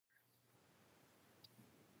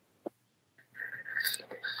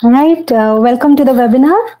All right, welcome to the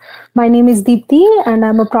webinar. My name is Deepti and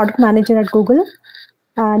I'm a product manager at Google.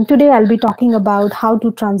 And today I'll be talking about how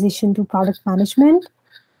to transition to product management.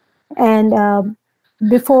 And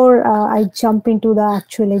before I jump into the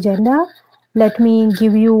actual agenda, let me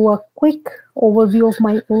give you a quick overview of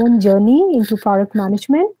my own journey into product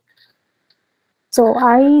management. So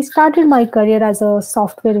I started my career as a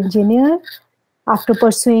software engineer after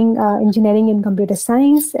pursuing engineering in computer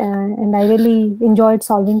science, and I really enjoyed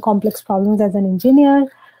solving complex problems as an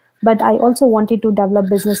engineer. But I also wanted to develop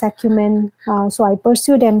business acumen, so I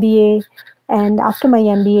pursued MBA. And after my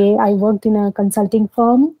MBA, I worked in a consulting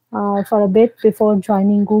firm for a bit before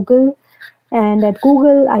joining Google. And at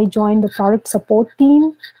Google, I joined the product support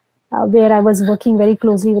team, where I was working very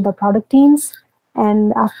closely with the product teams.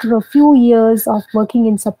 And after a few years of working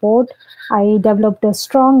in support, I developed a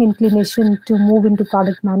strong inclination to move into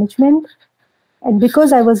product management. And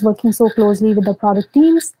because I was working so closely with the product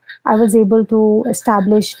teams, I was able to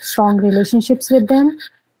establish strong relationships with them.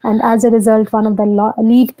 And as a result, one of the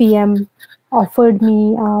lead PM offered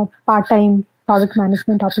me a part time product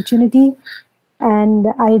management opportunity. And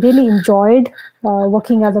I really enjoyed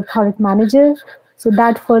working as a product manager. So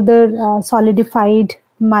that further solidified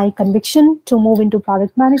my conviction to move into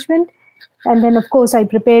product management. And then, of course, I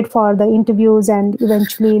prepared for the interviews and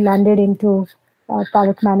eventually landed into a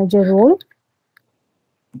product manager role.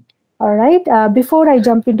 All right. Before I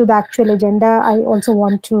jump into the actual agenda, I also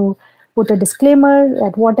want to put a disclaimer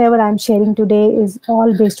that whatever I'm sharing today is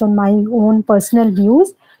all based on my own personal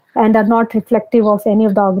views and are not reflective of any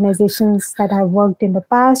of the organizations that I've worked in the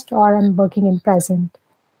past or I'm working in present.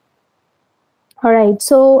 All right.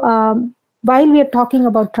 So while we are talking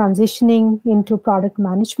about transitioning into product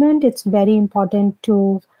management, it's very important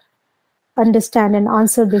to understand and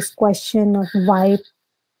answer this question of why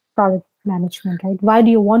product management, right? Why do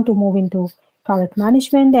you want to move into product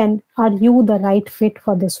management, and are you the right fit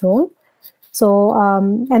for this role? So,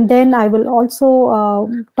 and then I will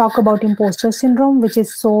also talk about imposter syndrome, which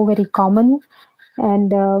is so very common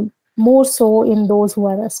and more so in those who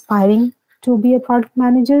are aspiring to be a product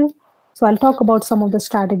manager. So, I'll talk about some of the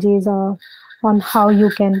strategies on how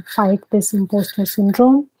you can fight this imposter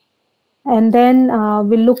syndrome. And then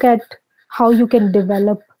we'll look at how you can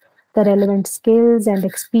develop the relevant skills and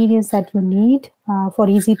experience that you need for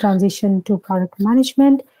easy transition to product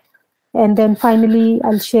management. And then finally,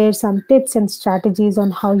 I'll share some tips and strategies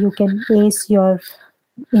on how you can ace your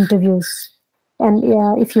interviews. And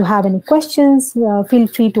if you have any questions, feel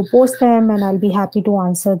free to post them and I'll be happy to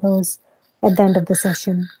answer those at the end of the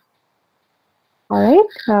session. All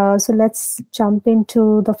right, so let's jump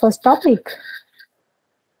into the first topic.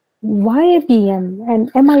 Why PM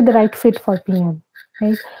and am I the right fit for PM?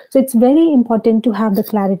 Right? So it's very important to have the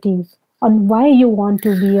clarity on why you want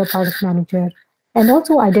to be a product manager and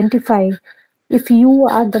also identify if you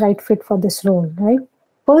are the right fit for this role, right?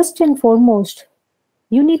 First and foremost,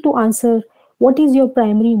 you need to answer what is your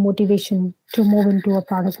primary motivation to move into a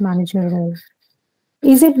product manager role?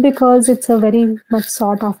 Is it because it's a very much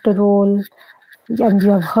sought after role and you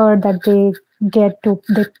have heard that they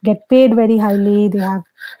get paid very highly, they have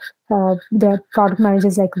their product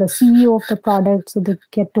managers like the CEO of the product, so they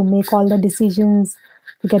get to make all the decisions,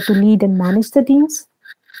 they get to lead and manage the teams.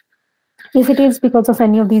 If it is because of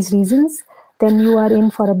any of these reasons, then you are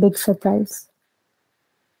in for a big surprise.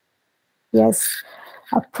 Yes,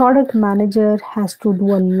 a product manager has to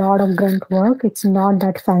do a lot of grunt work. It's not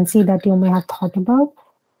that fancy that you may have thought about.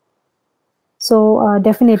 So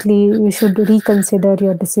definitely you should reconsider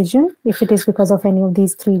your decision if it is because of any of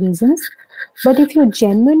these three reasons. But if you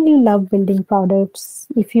genuinely love building products,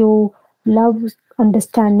 if you love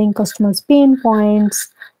understanding customers' pain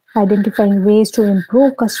points, identifying ways to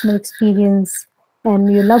improve customer experience,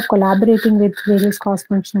 and you love collaborating with various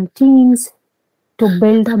cross-functional teams to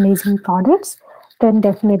build amazing products, then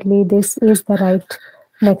definitely this is the right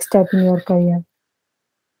next step in your career.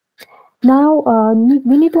 Now,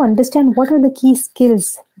 we need to understand what are the key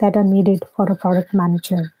skills that are needed for a product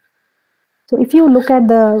manager. So if you look at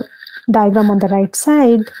the diagram on the right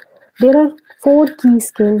side, there are 4 key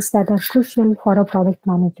skills that are crucial for a product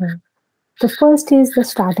manager. The first is the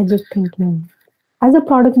strategic thinking. As a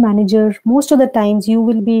product manager, most of the times you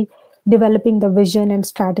will be developing the vision and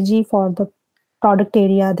strategy for the product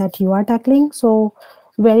area that you are tackling. So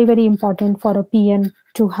very, very important for a PM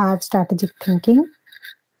to have strategic thinking.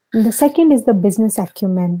 And the second is the business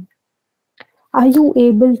acumen. Are you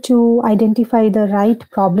able to identify the right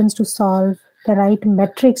problems to solve, the right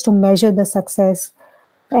metrics to measure the success,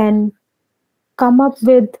 and come up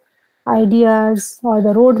with ideas or the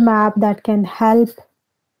roadmap that can help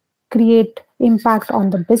create impact on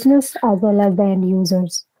the business as well as the end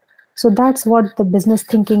users? So that's what the business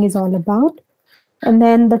thinking is all about. And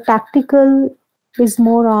then the tactical is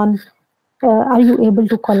more on, are you able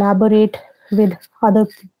to collaborate with other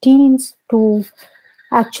teams to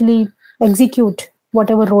actually execute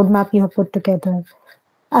whatever roadmap you have put together?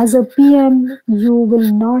 As a PM, you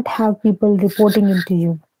will not have people reporting into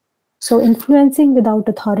you. So influencing without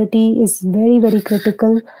authority is very, very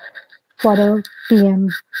critical for a PM.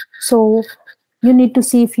 So you need to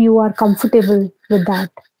see if you are comfortable with that.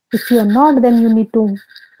 If you are not, then you need to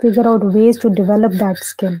figure out ways to develop that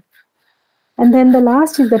skill. And then the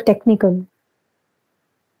last is the technical.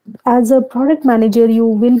 As a product manager, you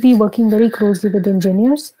will be working very closely with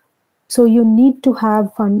engineers. So you need to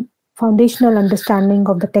have foundational understanding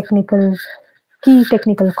of the key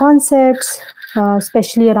technical concepts,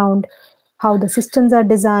 especially around how the systems are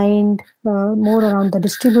designed, more around the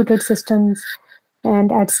distributed systems,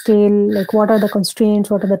 and at scale, like what are the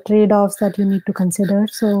constraints, what are the trade-offs that you need to consider.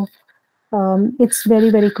 So it's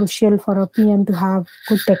very, very crucial for a PM to have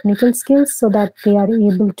good technical skills so that they are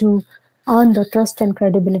able to earn the trust and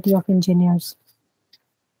credibility of engineers.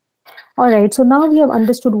 All right, so now we have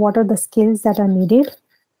understood what are the skills that are needed.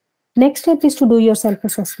 Next step is to do your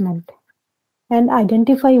self-assessment and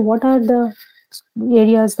identify what are the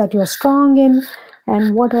areas that you're strong in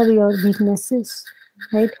and what are your weaknesses,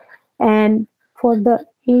 right? And for the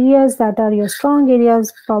areas that are your strong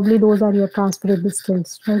areas, probably those are your transferable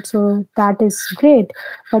skills, right? So that is great.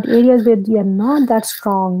 But areas where you're not that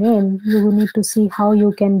strong in, you will need to see how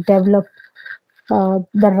you can develop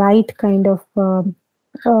the right kind of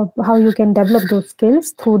how you can develop those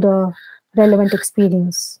skills through the relevant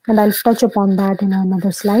experience. And I'll touch upon that in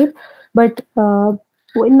another slide. But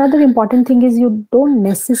another important thing is you don't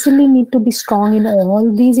necessarily need to be strong in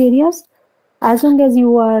all these areas. As long as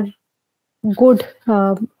you are good,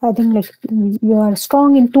 I think like you are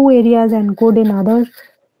strong in two areas and good in other,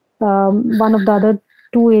 one of the other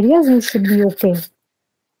two areas, you should be okay.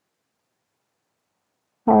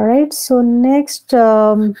 All right. So next,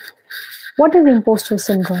 what is imposter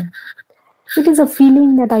syndrome? It is a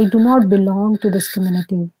feeling that I do not belong to this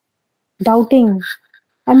community. Doubting,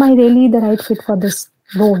 am I really the right fit for this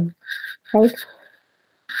role? Right?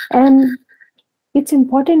 And it's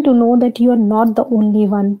important to know that you are not the only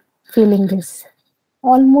one feeling this.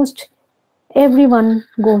 Almost everyone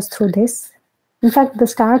goes through this. In fact, the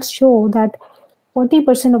stats show that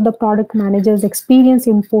 40% of the product managers experience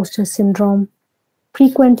imposter syndrome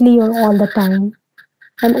frequently or all the time,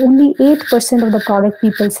 and only 8% of the product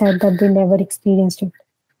people said that they never experienced it.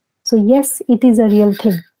 So, yes, it is a real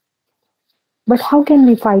thing. But how can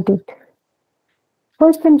we fight it?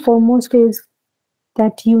 First and foremost is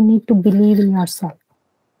that you need to believe in yourself.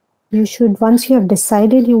 You should, once you have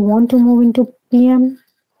decided you want to move into PM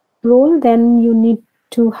role, then you need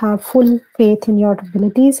to have full faith in your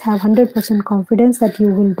abilities, have 100% confidence that you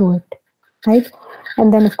will do it, right?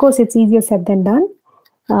 And then, of course, it's easier said than done.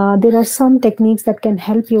 There are some techniques that can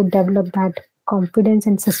help you develop that confidence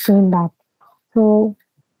and sustain that. So,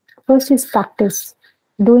 first is practice.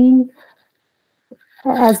 Doing,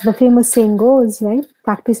 as the famous saying goes, right?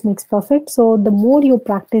 Practice makes perfect. So, the more you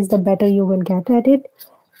practice, the better you will get at it.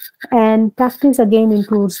 And practice again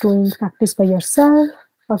includes doing practice by yourself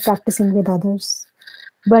or practicing with others.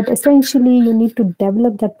 But essentially, you need to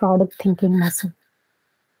develop that product thinking muscle,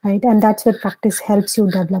 right? And that's where practice helps you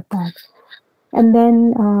develop that. And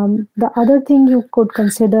then the other thing you could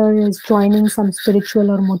consider is joining some spiritual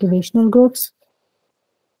or motivational groups.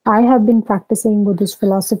 I have been practicing Buddhist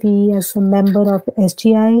philosophy as a member of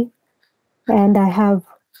SGI, and I have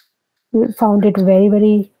found it very,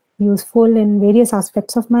 very useful in various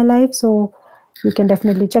aspects of my life. So you can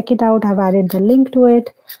definitely check it out. I've added the link to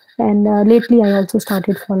it. And lately, I also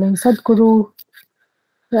started following Sadhguru.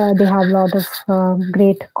 They have a lot of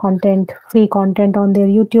great content, free content on their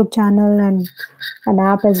YouTube channel and an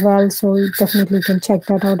app as well. So you definitely can check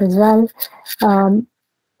that out as well.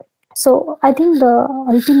 So I think the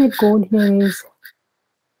ultimate goal here is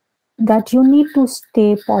that you need to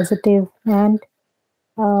stay positive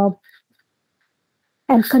uh,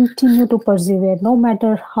 and continue to persevere no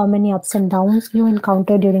matter how many ups and downs you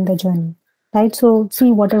encounter during the journey, right? So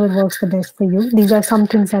see whatever works the best for you. These are some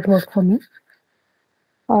things that work for me.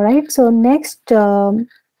 All right. So next, now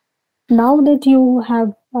that you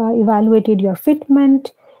have evaluated your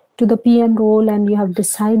fitment to the PM role and you have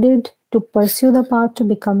decided to pursue the path to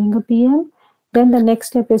becoming a PM, then the next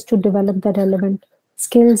step is to develop the relevant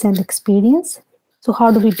skills and experience. So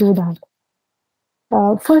how do we do that?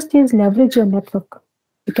 First is leverage your network.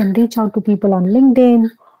 You can reach out to people on LinkedIn,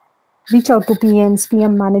 reach out to PMs,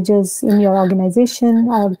 PM managers in your organization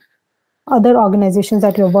or other organizations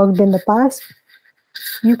that you've worked in the past.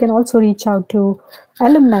 You can also reach out to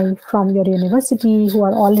alumni from your university who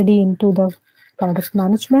are already into the product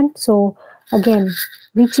management. So again,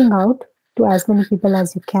 reaching out to as many people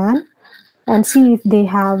as you can and see if they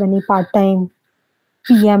have any part-time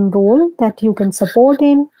PM role that you can support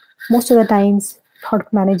in. Most of the times,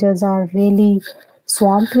 product managers are really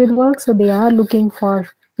swamped with work, so they are looking for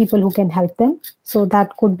people who can help them. So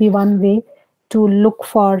that could be one way to look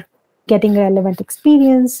for getting relevant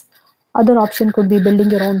experience. Other option could be building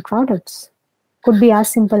your own products. Could be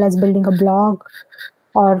as simple as building a blog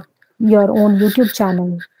or your own YouTube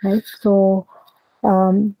channel, right? So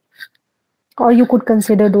um, or you could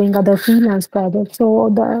consider doing other freelance projects.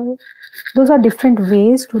 So those are different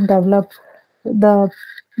ways to develop the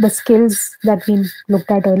the skills that we looked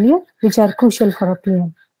at earlier, which are crucial for a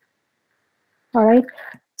PM. All right.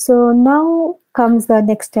 So now comes the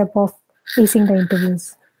next step of acing the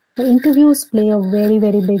interviews. The interviews play a very,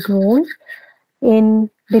 very big role in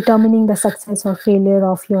determining the success or failure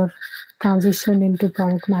of your transition into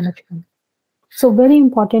product management. So very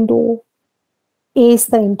important to ace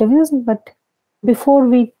the interviews. But before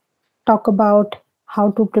we talk about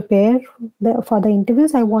how to prepare for the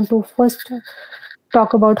interviews, I want to first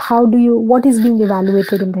talk about what is being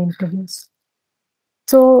evaluated in the interviews.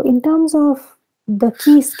 So, in terms of the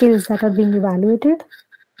key skills that are being evaluated,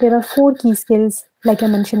 there are four key skills, like I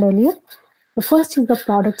mentioned earlier. The first is the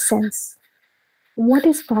product sense. What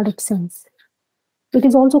is product sense? It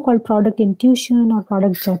is also called product intuition or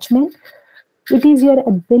product judgment. It is your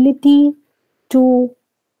ability to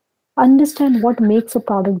understand what makes a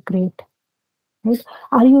product great, right?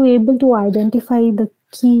 Are you able to identify the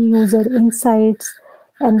key user insights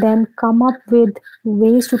and then come up with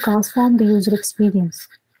ways to transform the user experience,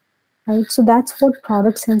 right? So that's what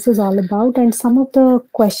product sense is all about. And some of the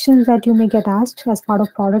questions that you may get asked as part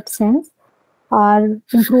of product sense are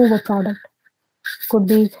improve a product, could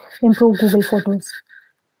be improve Google Photos,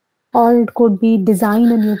 or it could be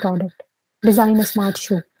design a new product, design a smart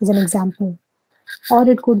shoe, as an example, or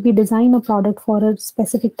it could be design a product for a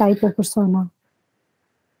specific type of persona.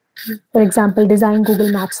 For example, design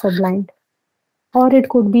Google Maps for blind. Or it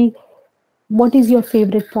could be what is your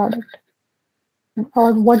favorite product?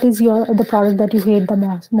 Or what is the product that you hate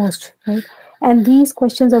the most, right? And these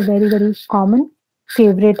questions are very, very common,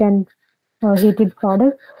 favorite and hated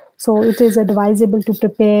product. So it is advisable to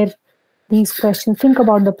prepare these questions. Think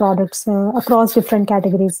about the products across different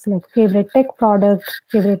categories like favorite tech product,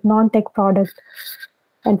 favorite non-tech product,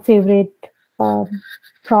 and favorite uh,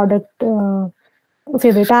 product,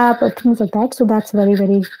 favorite app, or things like that. So that's very,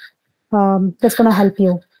 very, that's going to help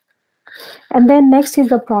you. And then next is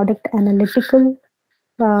the product analytical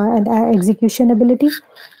and execution ability.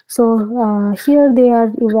 So here they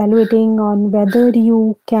are evaluating on whether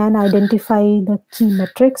you can identify the key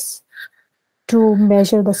metrics to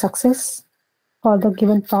measure the success for the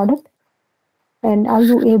given product. And are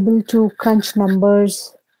you able to crunch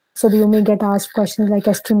numbers? So you may get asked questions like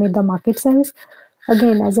estimate the market size.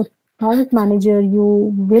 Again, as a product manager,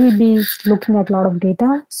 you will be looking at a lot of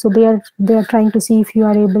data. So they are trying to see if you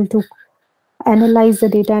are able to analyze the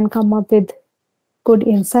data and come up with good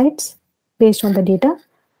insights based on the data.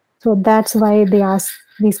 So that's why they ask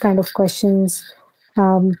these kind of questions.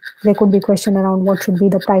 There could be a question around what should be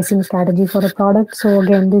the pricing strategy for a product. So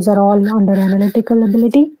again, these are all under analytical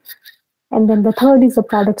ability. And then the third is the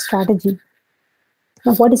product strategy.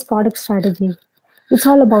 Now, what is product strategy? It's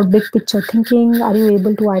all about big picture thinking. Are you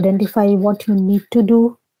able to identify what you need to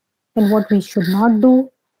do and what we should not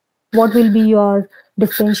do? What will be your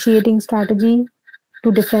differentiating strategy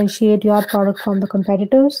to differentiate your product from the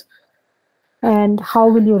competitors? And how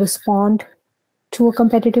will you respond to a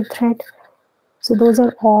competitive threat? So those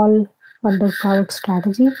are all under product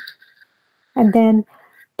strategy. And then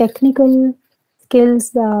technical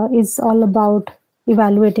skills is all about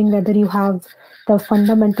evaluating whether you have the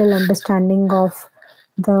fundamental understanding of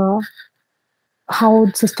the how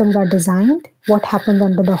systems are designed, what happens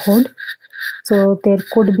under the hood. So there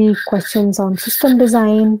could be questions on system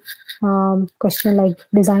design, question like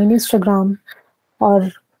design Instagram,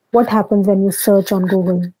 or what happens when you search on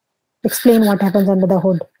Google. Explain what happens under the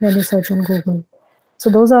hood when you search on Google. So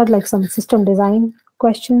those are like some system design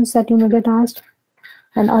questions that you may get asked,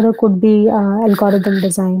 and other could be algorithm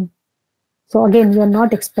design. So again, you're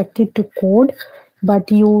not expected to code,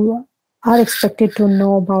 but you are expected to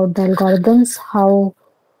know about the algorithms, how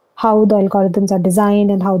the algorithms are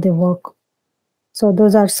designed and how they work. So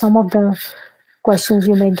those are some of the questions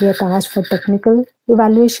you may get asked for technical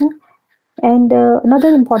evaluation. And another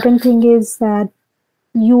important thing is that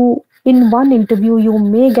you in one interview you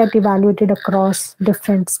may get evaluated across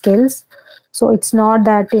different skills. So it's not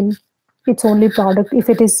that in it's only product. If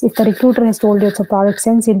the recruiter has told you it's a product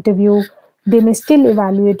sense interview, they may still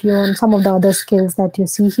evaluate you on some of the other skills that you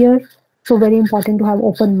see here. So very important to have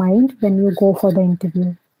open mind when you go for the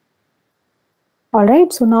interview. All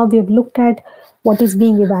right, so now we have looked at what is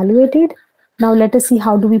being evaluated. Now let us see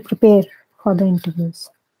how do we prepare for the interviews.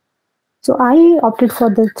 So I opted for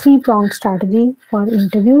the three-pronged strategy for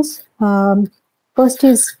interviews. First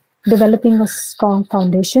is developing a strong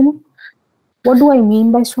foundation. What do I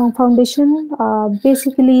mean by strong foundation?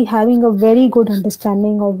 Basically, having a very good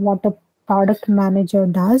understanding of what a product manager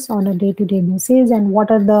does on a day-to-day basis, and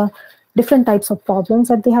what are the different types of problems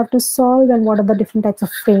that they have to solve, and what are the different types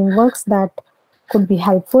of frameworks that could be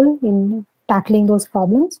helpful in tackling those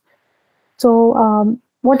problems. So,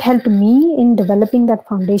 what helped me in developing that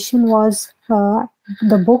foundation was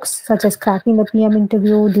the books such as Cracking the PM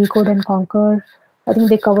Interview, Decode and Conquer. I think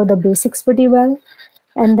they cover the basics pretty well.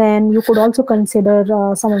 And then you could also consider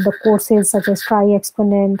some of the courses such as Try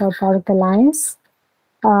Exponent or Product Alliance.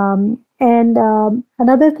 And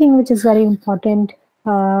another thing which is very important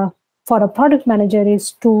for a product manager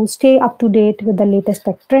is to stay up to date with the latest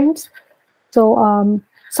tech trends. So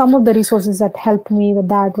some of the resources that helped me with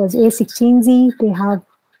that was A16Z.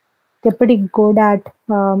 They're pretty good at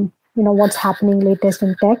what's happening latest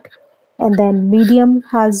in tech. And then Medium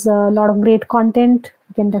has a lot of great content.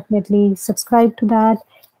 You can definitely subscribe to that.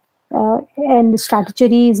 And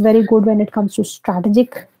Strategy is very good when it comes to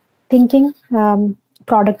strategic thinking.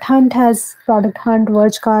 Product Hunt has Product Hunt,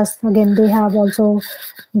 Vergecast. Again, they have also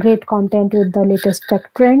great content with the latest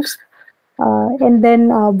tech trends. And then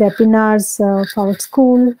webinars, Product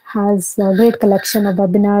School has a great collection of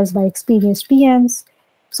webinars by experienced PMs.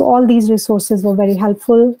 So all these resources were very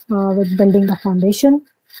helpful with building the foundation.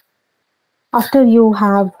 After you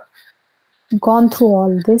have gone through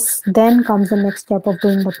all this, then comes the next step of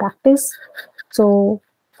doing the practice. So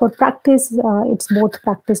for practice, it's both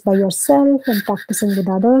practice by yourself and practicing with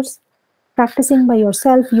others. Practicing by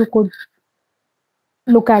yourself, you could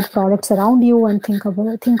look at products around you and think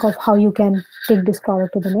of how you can take this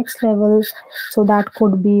product to the next level. So that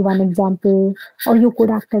could be one example. Or you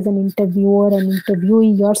could act as an interviewer and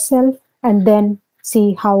interviewee yourself, and then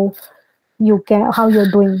see how you're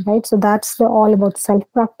doing, right? So that's all about self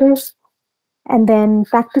practice. And then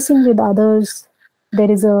practicing with others, there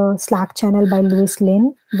is a Slack channel by Louis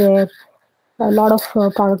Lynn where a lot of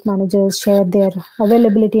product managers share their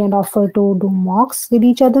availability and offer to do mocks with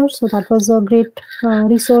each other. So that was a great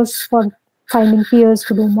resource for finding peers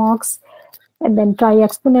to do mocks. And then Try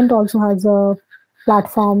Exponent also has a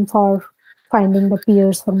platform for finding the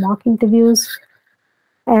peers for mock interviews.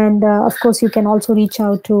 And of course, you can also reach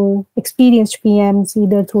out to experienced PMs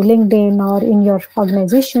either through LinkedIn or in your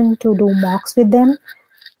organization to do mocks with them.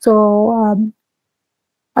 So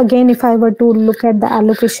again, if I were to look at the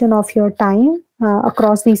allocation of your time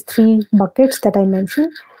across these three buckets that I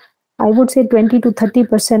mentioned, I would say 20 to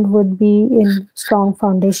 30% would be in strong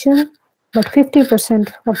foundation, but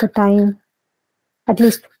 50% of the time, at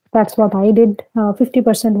least that's what I did,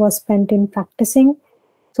 50% was spent in practicing.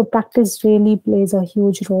 So practice really plays a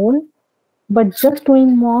huge role. But just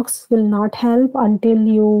doing mocks will not help unless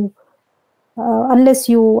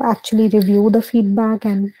you actually review the feedback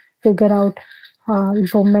and figure out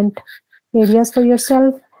improvement areas for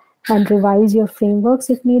yourself and revise your frameworks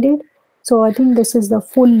if needed. So I think this is the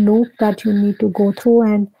full loop that you need to go through,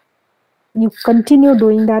 and you continue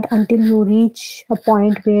doing that until you reach a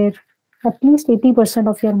point where at least 80%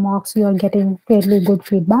 of your mocks you are getting fairly good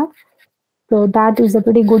feedback. So that is a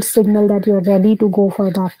pretty good signal that you're ready to go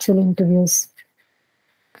for the actual interviews.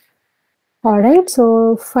 All right,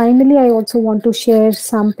 so finally, I also want to share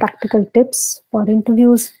some practical tips for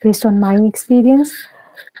interviews based on my experience.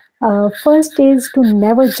 First is to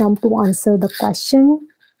never jump to answer the question.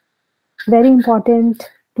 Very important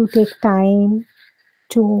to take time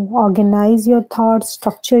to organize your thoughts,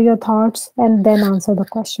 structure your thoughts, and then answer the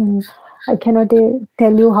question. I cannot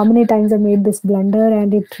tell you how many times I made this blunder,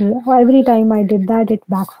 and every time I did that, it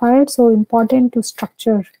backfired. So important to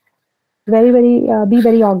structure. Be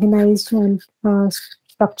very organized and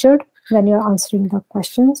structured when you're answering the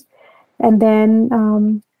questions. And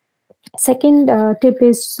then second tip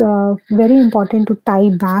is very important to tie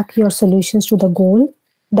back your solutions to the goal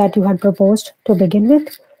that you had proposed to begin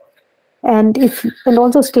with, and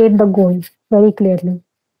also state the goal very clearly.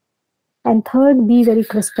 And third, be very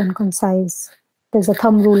crisp and concise. There's a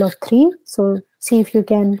thumb rule of 3, so see if you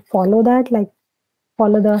can follow that. Like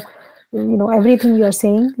follow the everything you're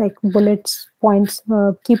saying, like bullets points.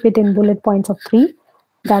 Keep it in bullet points of 3.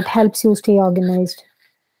 That helps you stay organized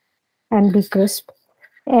and be crisp.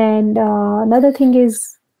 And another thing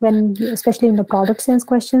is especially in the product sense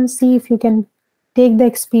questions, see if you can take the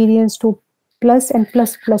experience to plus and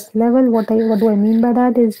plus plus level. What do I mean by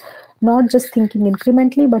that is not just thinking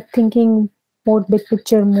incrementally, but thinking more big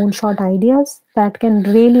picture, moonshot ideas that can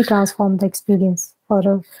really transform the experience for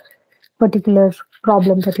a particular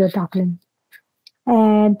problem that you're tackling.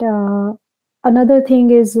 And another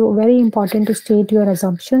thing is very important to state your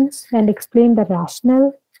assumptions and explain the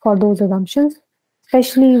rationale for those assumptions,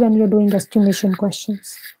 especially when you're doing estimation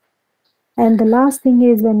questions. And the last thing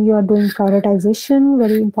is when you are doing prioritization,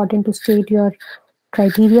 very important to state your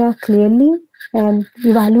criteria clearly and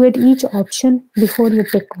evaluate each option before you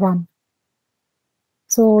pick one.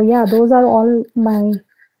 So, yeah, those are all my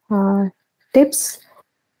tips.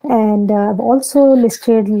 And I've also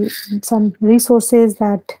listed some resources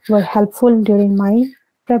that were helpful during my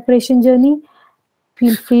preparation journey.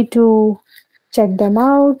 Feel free to check them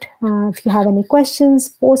out. If you have any questions,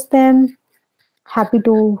 post them. Happy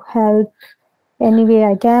to help any way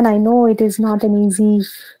I can. I know it is not an easy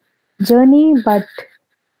journey, but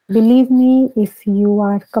believe me, if you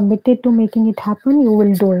are committed to making it happen, you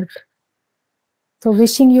will do it. So,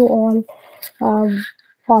 wishing you all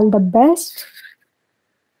the best,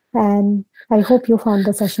 and I hope you found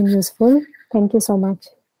the session useful. Thank you so much.